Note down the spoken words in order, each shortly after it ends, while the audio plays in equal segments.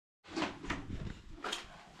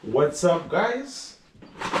What's up, guys?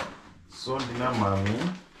 So ndina mami.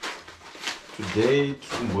 Today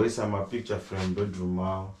tumboisa my picture frame bedroom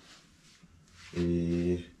now.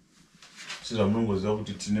 Sira mungoziva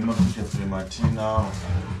kuti tine ma picture frame atina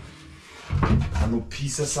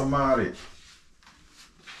anopisa samare.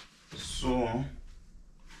 So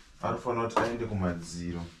arifana kuti aende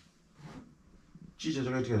kumadziro. Chii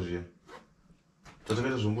chakaitika zviya?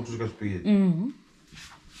 Takaita zvongotu tikazvipika.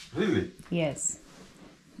 Really? Yes.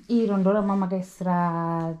 Irondora mama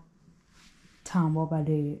kaisira tambo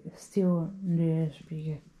bade still ndire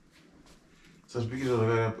zvipike. Sazvipikira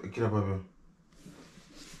zvakakira papo.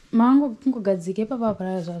 Mango kungogadzike papa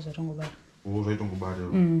parara zvazvatongobara. Zvaitongobara.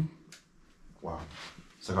 Wow.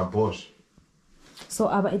 Saka boss. So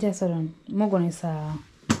aba ita saran mogonesa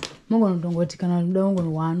mogonodongoti kana dongo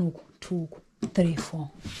 1 uku 2 uku 3 4.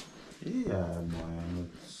 Yeah, man.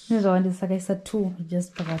 Nizo wandisa kaisa 2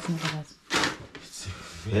 just pakati pakati. It's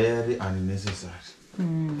very unnecessary.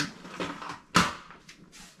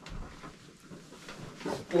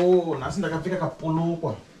 Oh, nasi ndakapfeka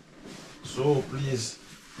kapulukwa. So please.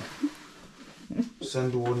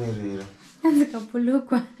 Sandionerera. Nasi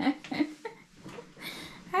kapulukwa.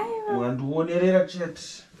 Hayo. Wandionerera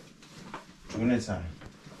chete. Tunetsa.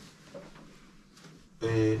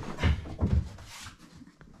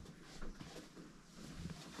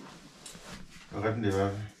 Wakati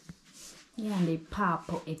ndeva. Yeah, and they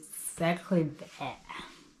purple exactly there.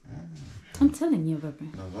 I'm telling you, baby.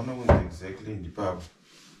 No, not exactly in the pub.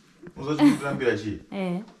 Uzochi kurambira chi?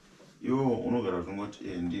 Iwo unogara zvongoti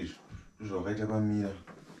ndizvo. Zvakaita pamira.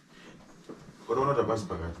 Kodaona tabasi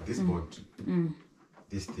pakati this board.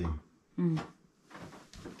 This thing.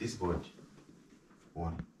 This board.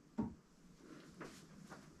 One.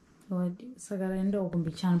 What sagara ndo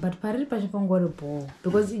kumbichana but pariri pachipongore ball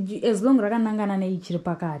because as long rakanangana neichiri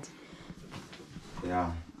pakati.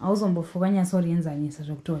 Yeah. Auzombofuka nyasorienzanisa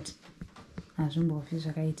zvokutoti. Azvimbofi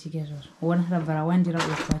zvakaitika izvozvo. Wona rabvara wandira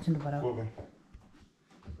uko achindobvara. Okay.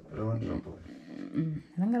 Rawandira uko.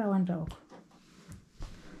 Ranga rawandira uko.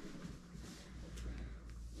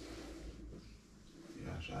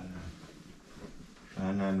 Yeah,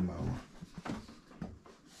 Shana mama.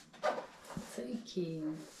 Thank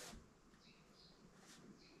you.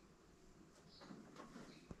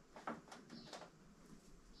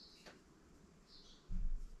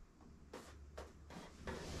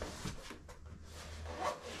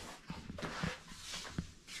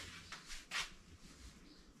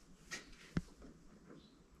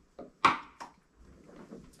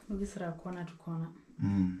 Ugisra corner to corner.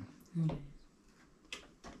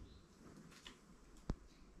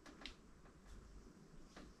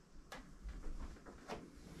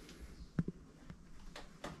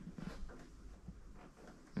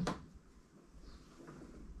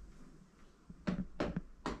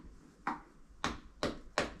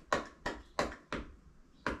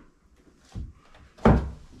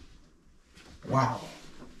 Wow.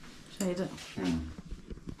 Shaita.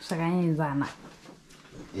 Shakaenzana.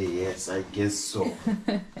 Yes, I guess so.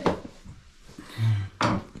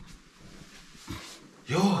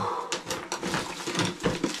 Yo.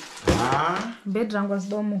 Bedroom was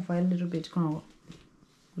don't move a little bit. Kono.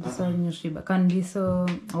 Udisa nyoshiba. Kandiso.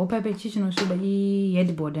 Opepe chichi nyoshiba I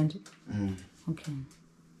headboard and. Okay.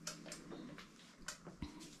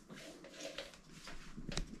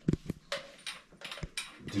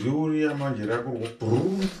 Ndiriuria manje rako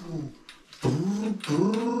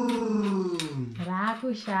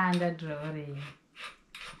rakushanda drori.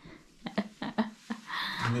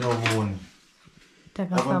 Mira uone.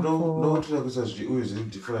 Takasapo. No tira kusa zviri zviri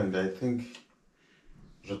different. I think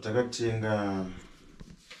zvatakatenga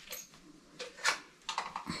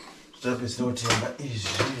zvapesera kutenga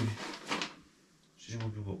izvi zviri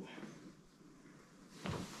kupiko.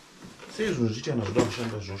 Sezvo zvichana zvoda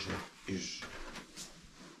kushanda zvoshe izvi.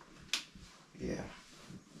 Yeah.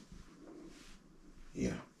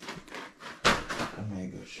 Yeah. Oh my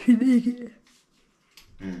gosh.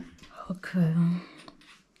 Okay.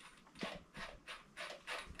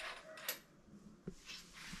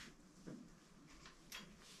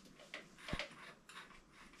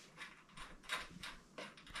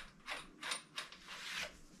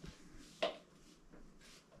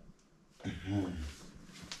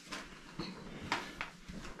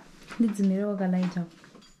 Ndidzimire wakalaita.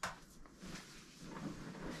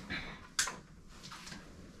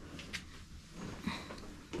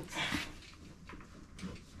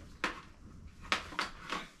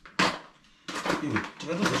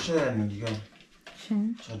 Tikatozoshaya ningika.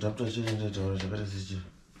 Chadapta chiri taura chakati sichi.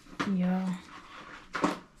 Yeah.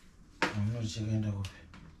 Amino chakaenda kupi?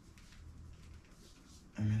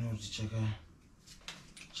 Amino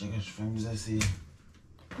cheka zvifambisa sei?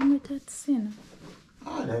 Pane tatisina.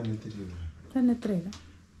 Dai netirira. Pane trailer.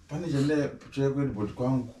 Pane chanda chaya headboard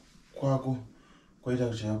kwako kwaita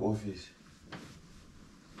kuti chaya office.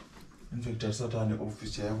 In fact, I thought an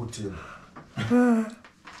office chaya kutable. I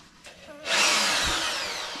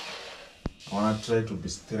wanna try to be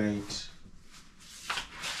straight.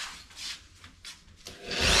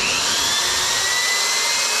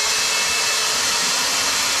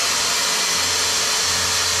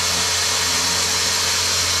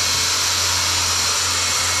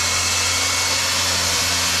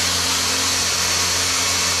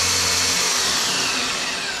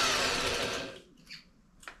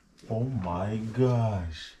 Oh my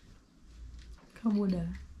gosh. Kabuda.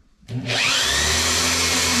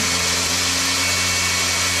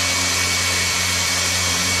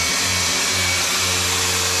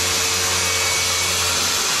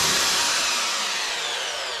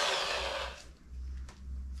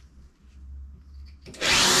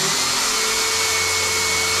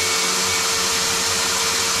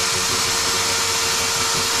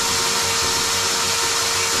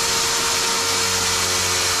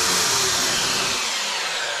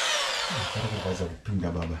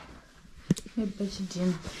 Kupinda baba. Maybe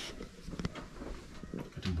chidina.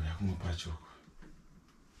 Kati mboya kumwe pachoko.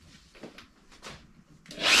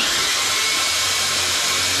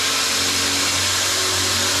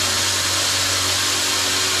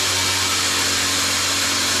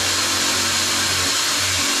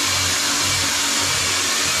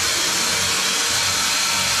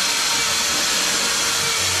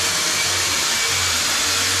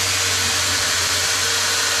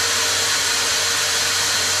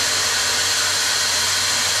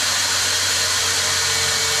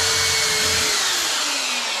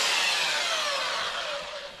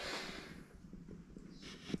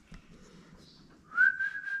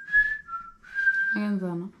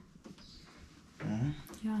 Enzana.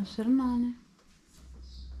 Ja, Sernane.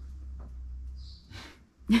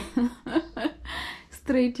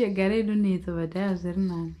 Straight ya gare donito, but I was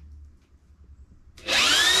Sernane.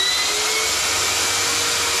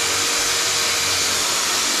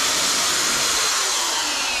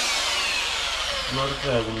 Not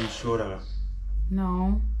traveling shora.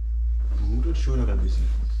 No. Not shora kabisa.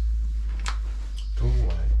 Don't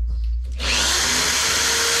worry.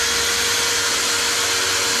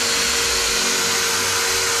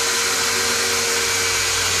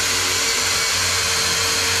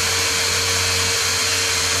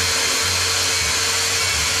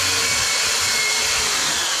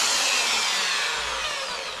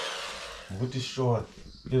 What is short?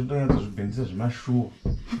 There's no other business, my shoe.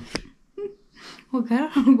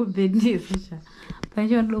 Ugara ngubhedisa cha.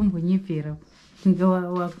 Pancho ndombonyipira. Ngawa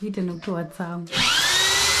wakuita nokuti watsangu.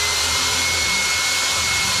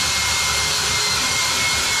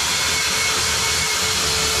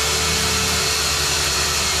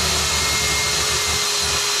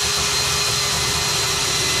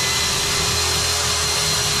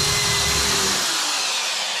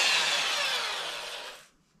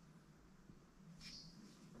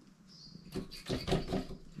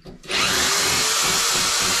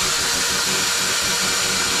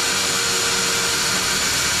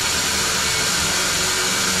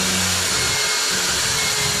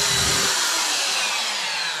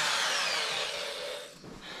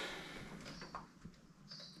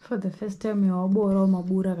 For the first time wabora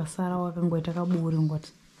mabura kasara wakangoita kaburi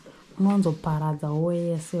ngoti unonzoparadza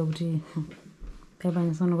wese kuti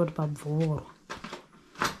paipanisana kuti pabvoro.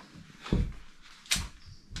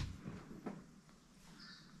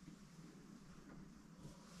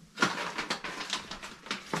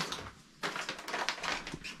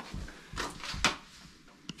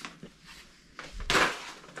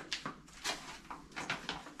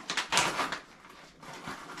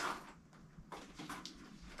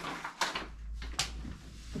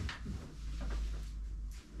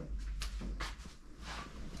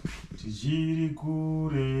 Tijiri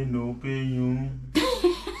kure no penyu.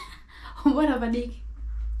 Mbona padiki?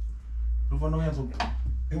 Ufana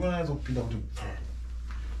uyazo kupinda kuti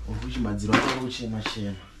ukuchi madziro ako kuchema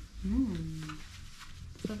chema.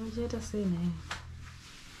 Saka chaita sei naye?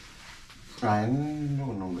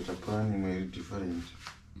 No, ngata plan imwe different.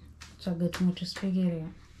 Chaga tumutispekere.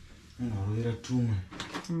 Unorovera tumwe.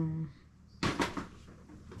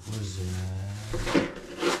 Kuze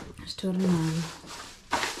Story nayo.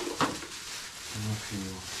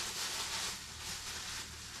 unofiwa.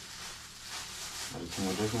 Ari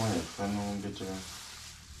tumwe takumanya kufana umbetera.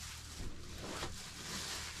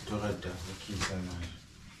 Tokadhavukisa nayo.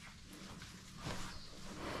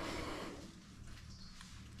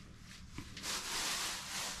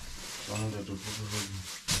 Vanoda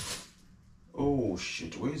tofufufufu. Oh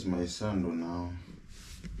shit, where is my sando now?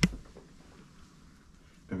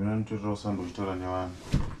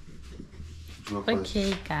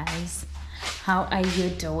 Okay guys, how are you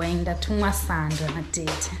doing? Ndatumwa sando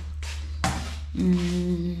natete.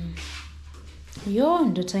 Yo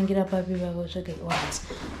ndotangira papi vakotsvake what?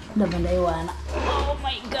 Ndabva ndaiwana. Oh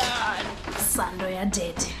my god, sando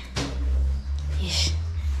yatete. Ish.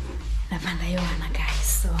 Ndabva ndaiwana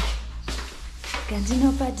guys, so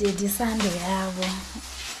kandinopa tete sando yavo.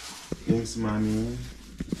 Thanks, mommy.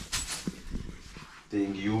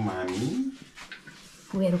 Thank you, mommy.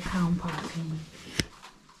 Welcome, papi.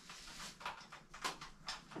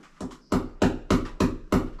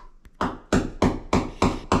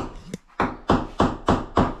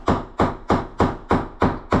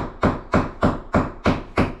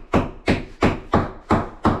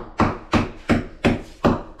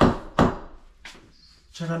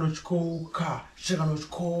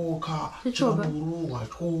 Chakanochikoka, chakanuruwa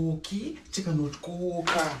choki,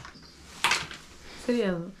 chakanochikoka.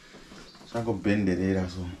 Serious? Changobenderera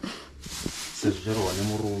so. Sezvicharohwa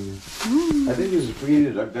nemurume. I think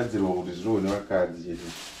zvipwiri zvagadzirwa kuti zvirohwe nevakadzi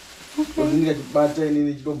chete. Okay. Ndikatibata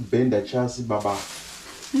inini chitobhenda chasi baba.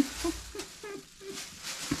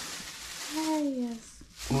 Yes.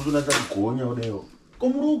 Unotoda takugonya udeyo. Ko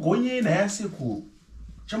muri kugonya naye asekuru.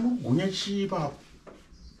 Chamuri kugonya chii papo?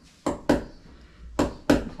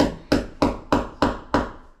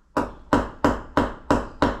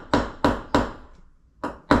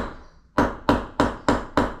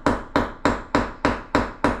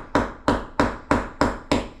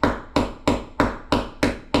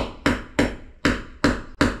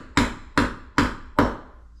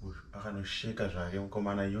 Akanosheka zvake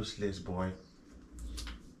mukomana useless boy.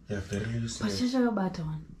 Yeah, very useless. Pachachakabata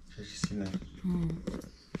one. Chachisina.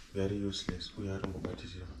 Very useless. Uya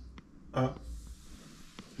aringobatisira.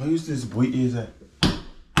 My useless boy is I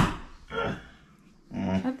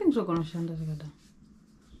think zvokonoshanda zvakada.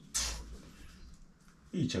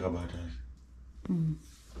 Ii chakabata ichi.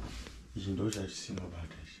 Ichi ndo chachisina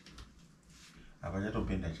kubata ichi. Apa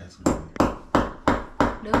chatopenda chasi.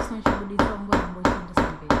 Leo sinochibudisa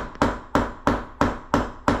ngoramboshandisa mberi.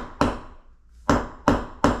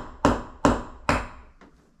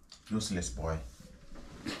 Useless boy.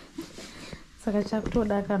 Saka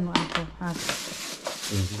chakutoda kanhu apo aka.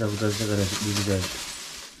 Ndida kuti chakara chidiki chacho.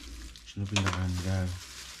 Chinopinda kandayo.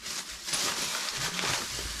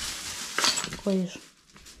 Koizvo.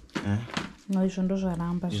 No izvo ndo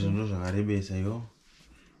zvaramba. Izvo ndo zvakarebesa yo.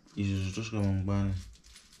 Izvi zvitosvika mangwana.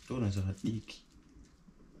 Tona chakadiki.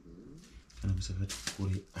 Kana kusakati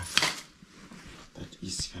kure that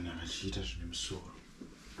is kana akachiita zvine musoro.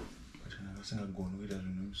 But kana akasingagoni kuita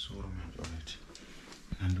zvine musoro manje alright.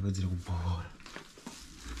 Handiwedzere kubhora.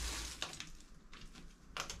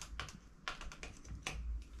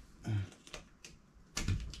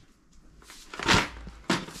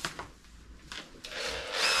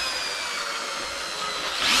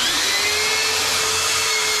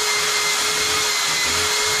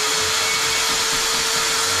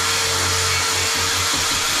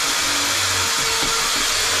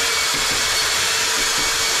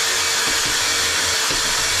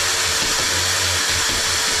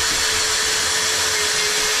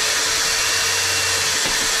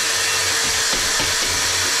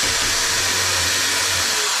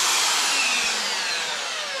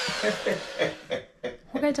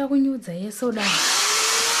 Wakaita kunyudza yesoda.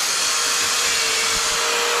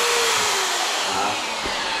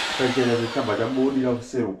 Kachena zvikabata bodira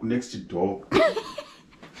kusero ku next door.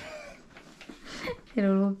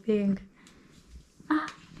 Ero lopenga.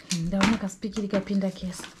 Ndaona kaspikiri kapinda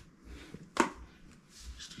kesa.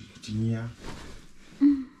 Tinya.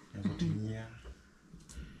 Tinya.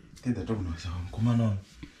 Tenda tokunosa mukomana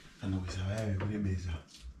kana kuisa vaye kurebesa.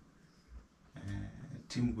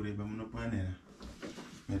 Timu kureba munopanera.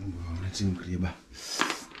 Ndimboona timu kureba.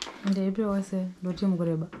 Ndeipi wase ndo timu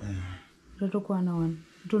kureba. Ndotokwana wana.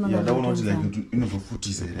 Ndaona kuti like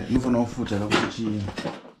inozofutisa ere. Inofana kufuta kakuti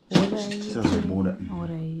chisazobuda.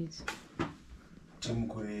 Alright. Timu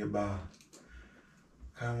kureba.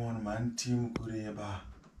 Come on man, timu kureba.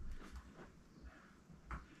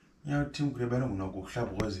 Ya timu kureba inogona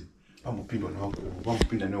kuhlaba kwazi pambopindwa nawo,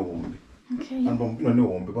 pambopinda nehombe. Okay. Pambopindwa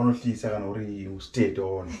nehombe panohlisa kana uri state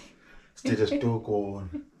on. State stoko on.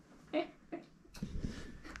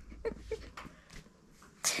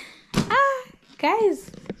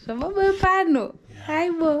 Guys, zvababa pano.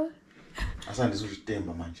 Haibo. Asa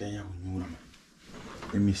ndizozvitemba manje anya kunyura man.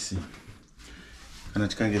 Let me see. Kana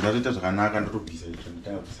tikange zvatoita zvakanaka ndotobvisa izvo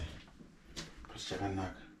ndotanga kubvisa. Kuti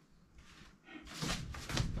chakanaka.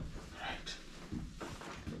 Right.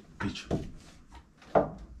 Bicho.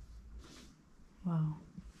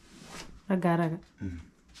 rakagara.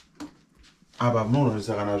 Aba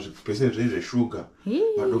munoisa kana zvipesenti zvezvesuga,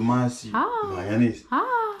 madomasi, mayanisi.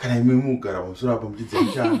 Kana imwe mugara pamusoro apa muchidza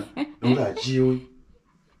muchana nokuti hachiwi.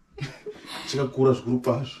 Chakakura zvikuru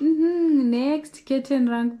kwazvo. Next, kitten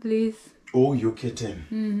rank, please. Oh, your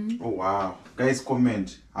kitten. Oh, wow. Guys,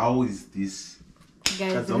 comment. How is this?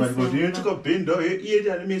 Guys,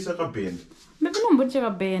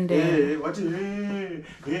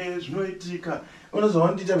 zvinoitika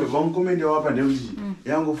unozowandiita bhebha mukomende wapa ndekuti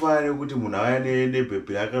yangofanira kuti munhu auya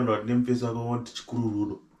nebhebhe yakanda kuti nemupeso wako woti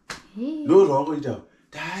chikururudo ndo zvawangoita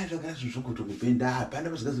zvakara zvokutokubhenda hapana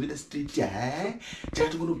pazvikazoita street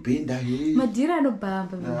chakati kunobhenda madhiri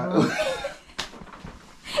anobhamba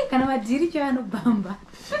kana madhiri cho anobhamba.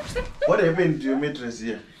 What happened to your mattress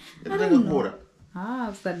here? Yakakora.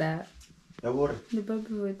 Kusadara. Yakora.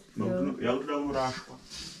 Ndipapi woti. Yakutoda kurashwa.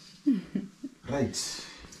 Right.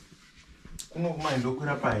 Kunokumai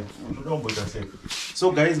ndokwira pai. Unoda kumboita sei.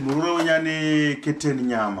 So guys, mururo wenyane kitten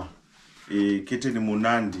nyama. Kitten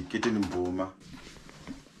munandi, kitten mboma.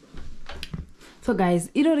 So guys,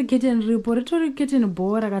 irori kitten ripo, ritori kitten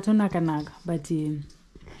bora katonaka, but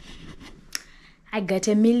I got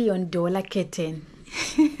 $1 million kitten.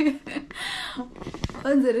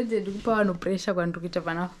 Onzerede kupa no pressure kwandikuita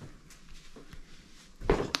panapo.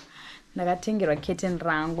 Ndakatengerwa kitten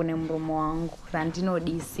rangu nemuromo wangu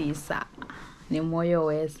randinodisisa nemoyo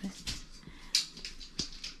wese.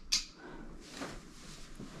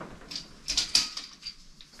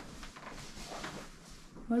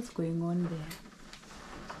 What's going on there?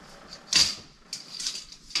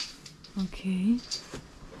 Okay.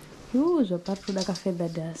 Use apart from like a feather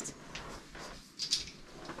dust.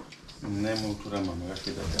 Name to Rama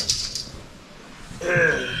feather dust.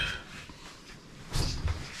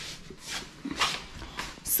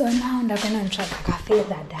 So now I'm gonna try like a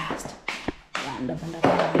feather dust.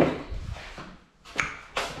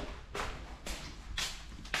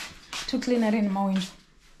 To clean it in my window.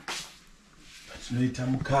 But no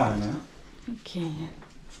itamukana. Okay.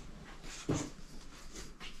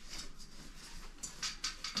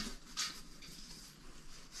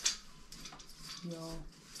 Yo,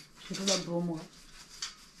 she did a bromo.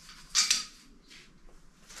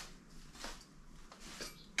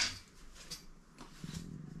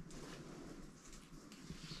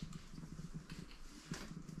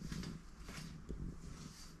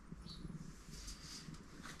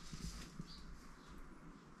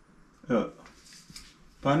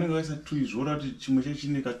 Pani waisa tuizvora kuti chimwe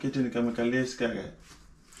chechine kaketeni kamwe kalesi kaka.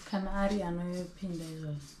 Kana ari anopinda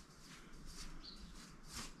izvozvo.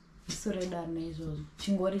 Isoreda neizvozvo.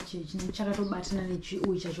 Chingori chichi chakatobatana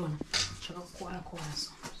nechiuyu chachona. Chakakora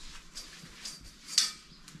kwazo.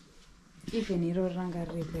 Even iro ranga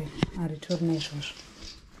riripo haritori neizvozvo.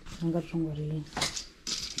 Ranga tongori.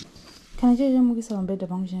 Kana chemukisa pambedha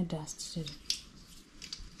pangu chine dust chete.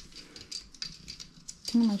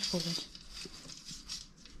 Chine machikokati.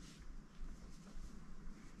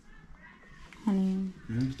 Honey.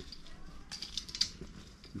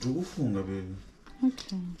 Ndikufunga baby.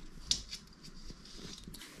 Okay.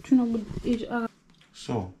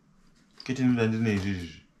 So, kitten ndine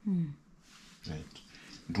izvizvi. Right.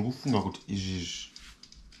 Ndikufunga kuti izvizvi.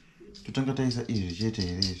 Totanga taisa izvi chete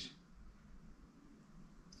here izvi.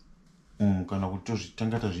 Kana kuti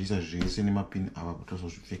tozvitanga tazviisa zvese nemapini ava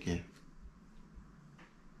tozozvipfekera.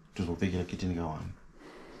 Tozopfekera kitten kawanda.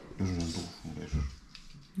 Ndizvo ndikufunga izvozvo.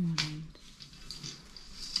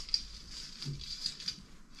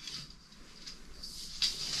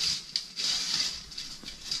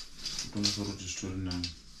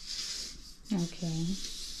 Okay.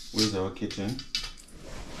 Where's our kitten?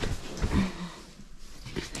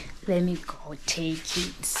 Let me go take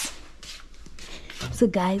it. So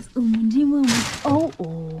guys,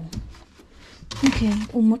 oh. Okay,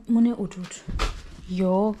 mune ututu.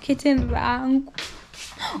 Yo, kitten rangu.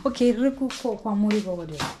 Okay, riku kwa muri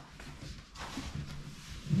bode.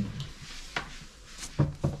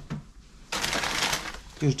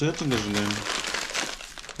 Kizitatinga zilani.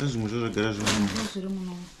 Lazima garage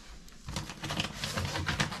muno.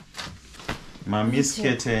 Mommy's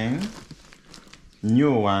kitten.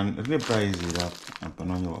 New one. Rine price up.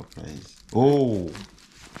 Hapana nyowa price. Oh,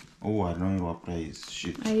 I don't know what price.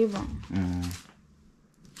 Shit. Aiva.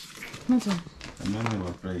 Nothing. I don't know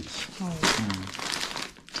what price.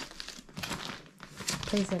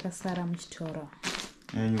 Price yakasara muchitoro.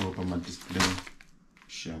 Nyowa pa display.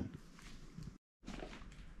 Shame.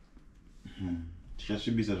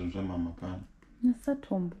 Tichasvibisa zvinhu zvamama pana.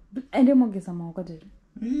 Nasatombo. Ende mogeza maoko tiri.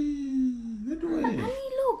 That way.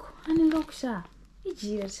 Honey, look sha.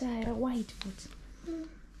 Ijira shaira white foot.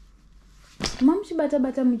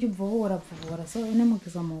 Mamuchibata muchibvovora so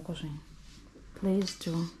inemukisa maoko zvenyu. Please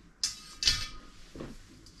do.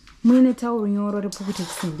 Muine tauro nyoro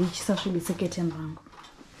repukutex ndichisasvibise keteni rangu.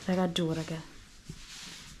 Rakadhura ka.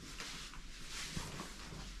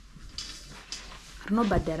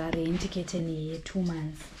 Rinobhadhara renti keteni ye 2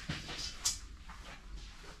 months.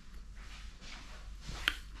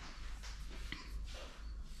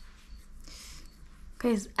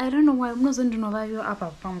 Guys, I don't know why munozondinovayo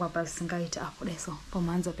apa pangwa pasingaiti apudeso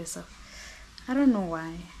pamanza pesa. I don't know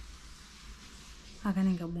why.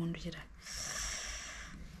 Akaninga bundu chira.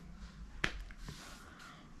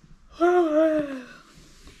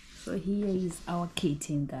 So here is our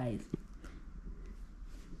kitten, guys.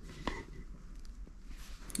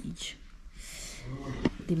 Each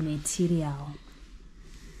the material.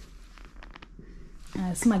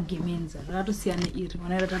 Sima gemenza. Ratu siane iri.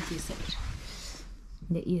 Wanera tapisa iri.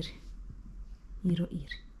 The iri. Iri.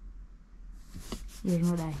 Iri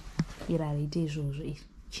no dai. Ira rite jojo iri.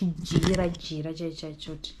 Chijira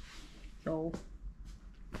chachoti. Yo.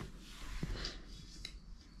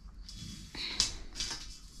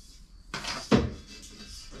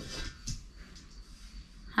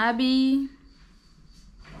 Habi.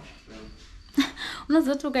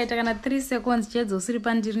 Unozoto ukaita kana 3 seconds chedzo usiri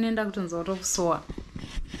pandiri nenda kutonzwa kutokusowa.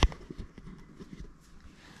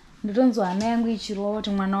 Nditonzwa hana yangu ichirova kuti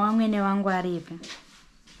mwana wamwene wangu aripi.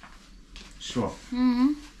 Sure.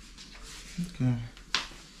 Okay.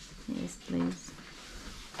 Yes, please.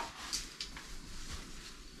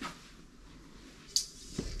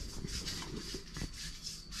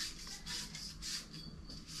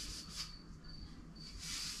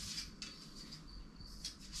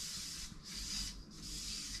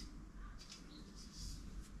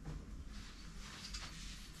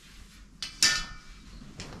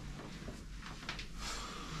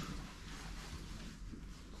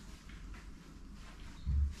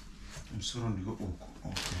 I'm sorry, I'm going to go.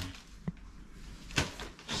 Okay.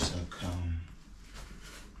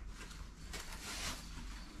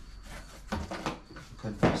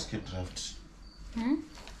 Skit draft.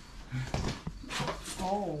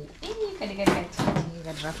 Oh, kadi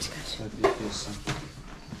draft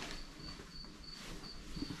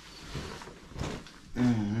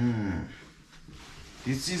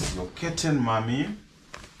This is your kitten, mommy.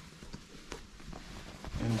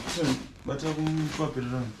 And but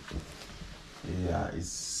yeah,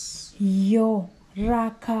 it's yo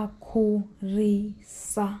rakakurisa.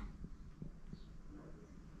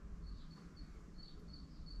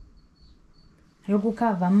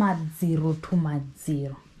 Rokukava madziro to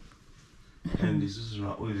madziro. And this is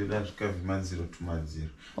not only that cover madziro to madziro.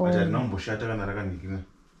 But I know Boshata and Rakanikina.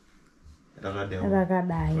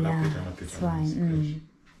 Rakadaya. It's fine.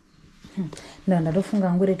 No,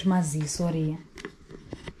 ndadofunga ngure tumaziso ria.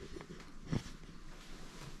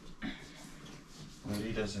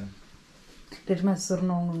 Let my son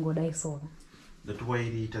know go die so. That why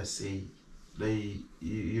it say they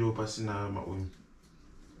Europasina Maui.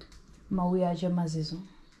 Maui aja mazizo.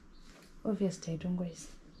 Obviously, I don't go.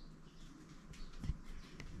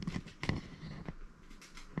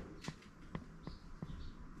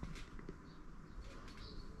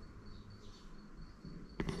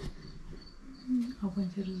 I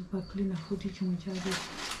want to clean a footage in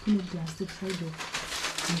the plastic side of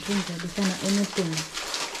anything.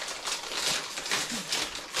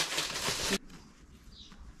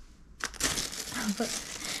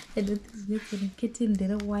 I don't think it's getting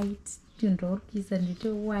the white. You know, kids and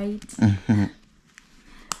little white.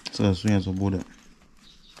 So as soon as a Buddha.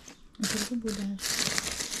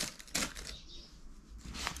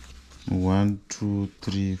 One, 2,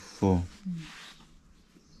 3, 4.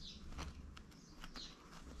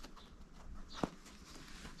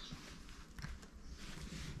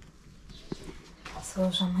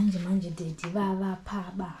 So manje date va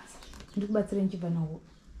pa basa. Ndikubatsire nchiba nawo.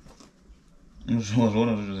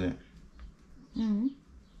 Unozviona zvose.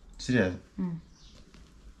 Serious?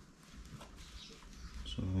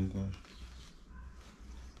 So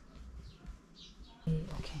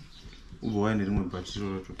okay. Ubowaine rimwe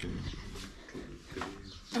bhatiro ratoke.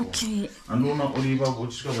 Okay. Anoona uripa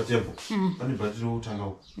uchisvika patebho. Pane bhatiro utanga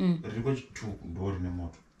uko. Riri kwechituku ndo rine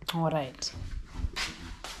moto. All right.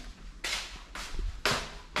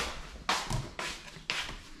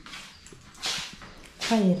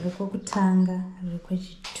 Fire riko kutanga riko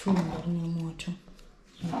chitumbu rine moto.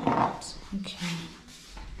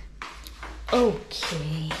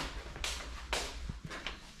 Okay.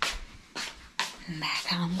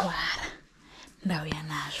 Ndakangwara. Ndauya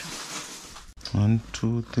nazvo. 1,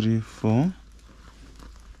 2, 3, 4.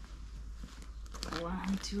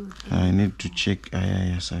 1, 2, 3. I need to check.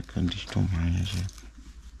 Yes, I can digital manager.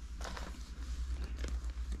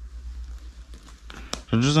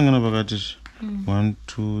 So just I'm gonna back at it. 1,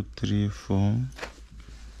 2, 3, 4.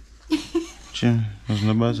 Chim, there's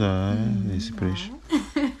no buzzer. This pressure.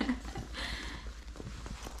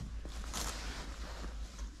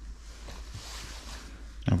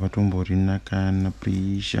 Abatumbori kana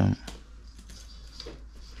pressure.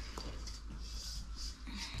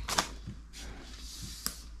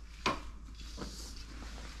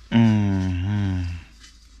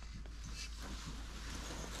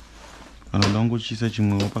 Chisa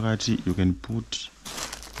chimwe pakati you can put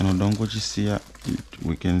kana dongo chisiya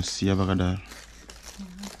we can see pakadaro.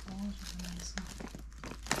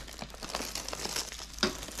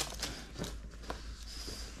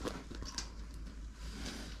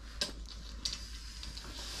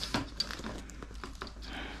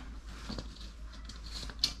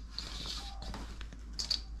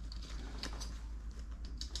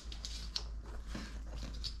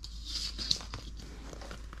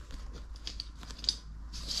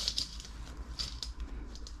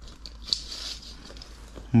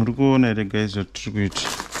 Muri kuona here guys zvatiri kuita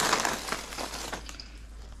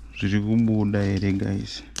zviri kubuda here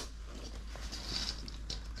guys.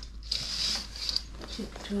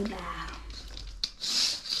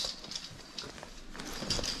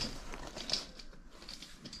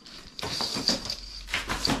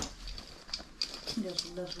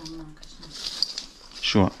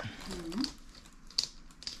 Sure.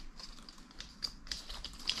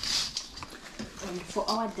 For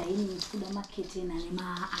our dining food market in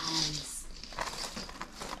my eyes.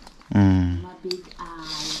 My big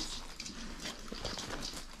eyes.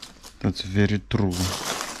 That's very true.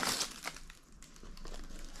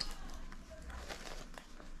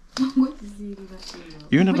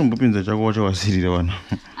 You not compinza chako wacho wasirira wana.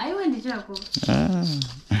 I went chako.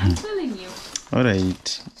 I'm telling you. All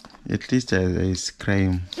right. At least I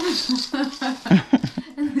scream. This is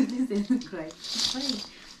cry. Fine.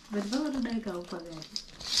 But what did I go for that?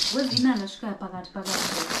 Was in a scrap packet.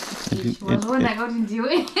 Was when I got into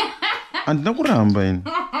it. And no kuramba in.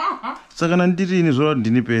 Sakana ndiri ni zora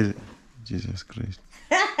ndinipe. Jesus Christ.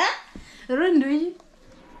 Run do you?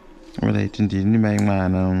 All right, ndini mai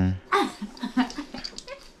mwana.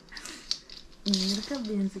 Look at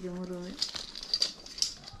beans again.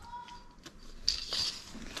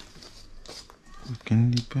 We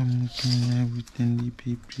can leap within the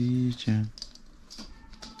preacher.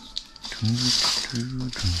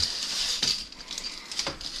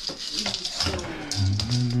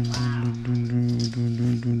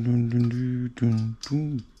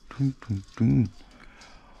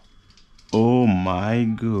 Oh my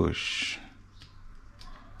gosh.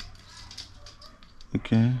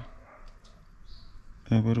 Okay.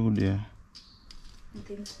 What would you? I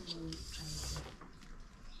think so.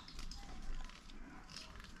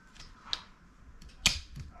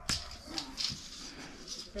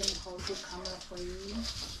 Then hold the camera for you.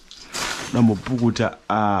 Number pukuta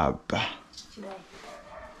up. Should I?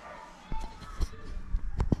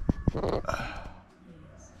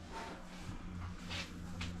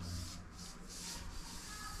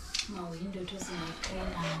 No, we need to do some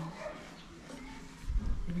now.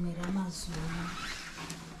 We made Amazon.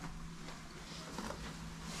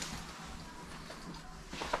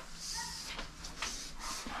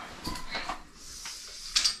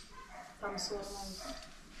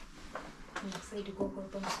 Sei de coco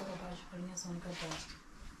para não ser abaixo para minha zona cadastro.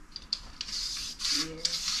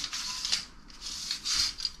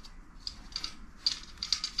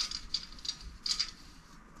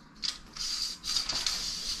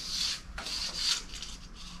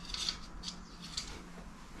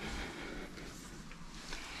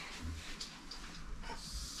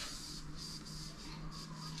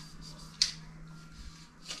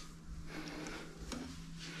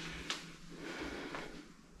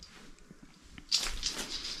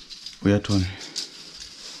 We are Tony.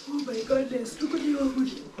 Oh my goodness, look at you.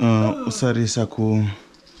 Usarisa ku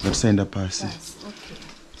ngatisaenda pasi. Okay.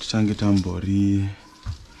 Titange tambori.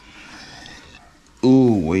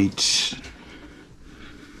 Oh wait.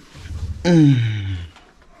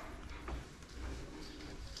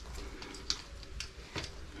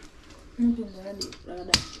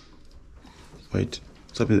 Wait.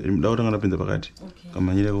 Sapi ndauta ngapinda pakati.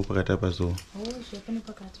 Kamanyira ko pakati apa so. Oh, shepani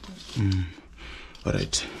pakati.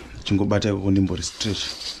 Alright. Chingobata yako ndimbori stretch.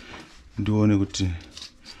 Ndione kuti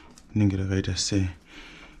ninge rakaita sei.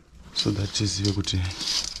 So that tizive kuti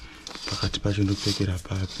pakati pacho ndopfekera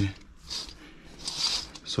papi.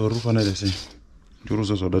 So rufanira sei.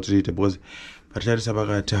 Ndiruzo zvoda tiite because patitarisa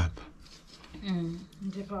pakati apa.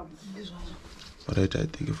 Right, I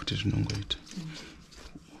think if it is nongoita.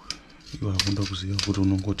 You have to kuziva kuti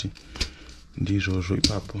unongoti ndizvozvo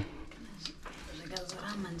ipapo.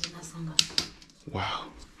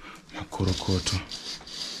 Wow, makorokoto.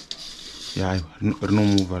 Yeah,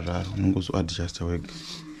 rinomova zvaro, unongozo adjusta wega.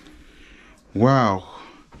 Wow.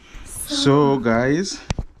 So guys,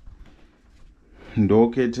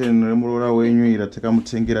 ndokete nemurora wenyu ira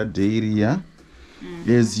takamutengera daily ya.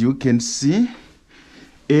 As you can see.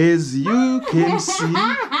 Baby,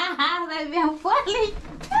 I'm falling.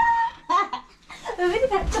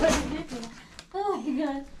 Oh my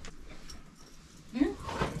god.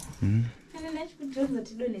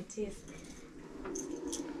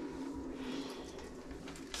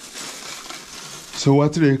 So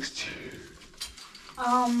what's next?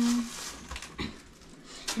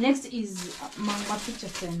 Next is my picture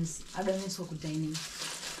frames. I don't know what dining.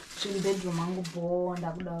 So the bedroom mango bond. I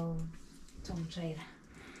would try.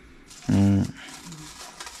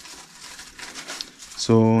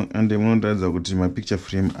 So and the one that's a my picture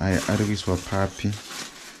frame I arikuiswa papi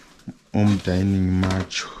dining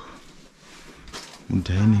macho.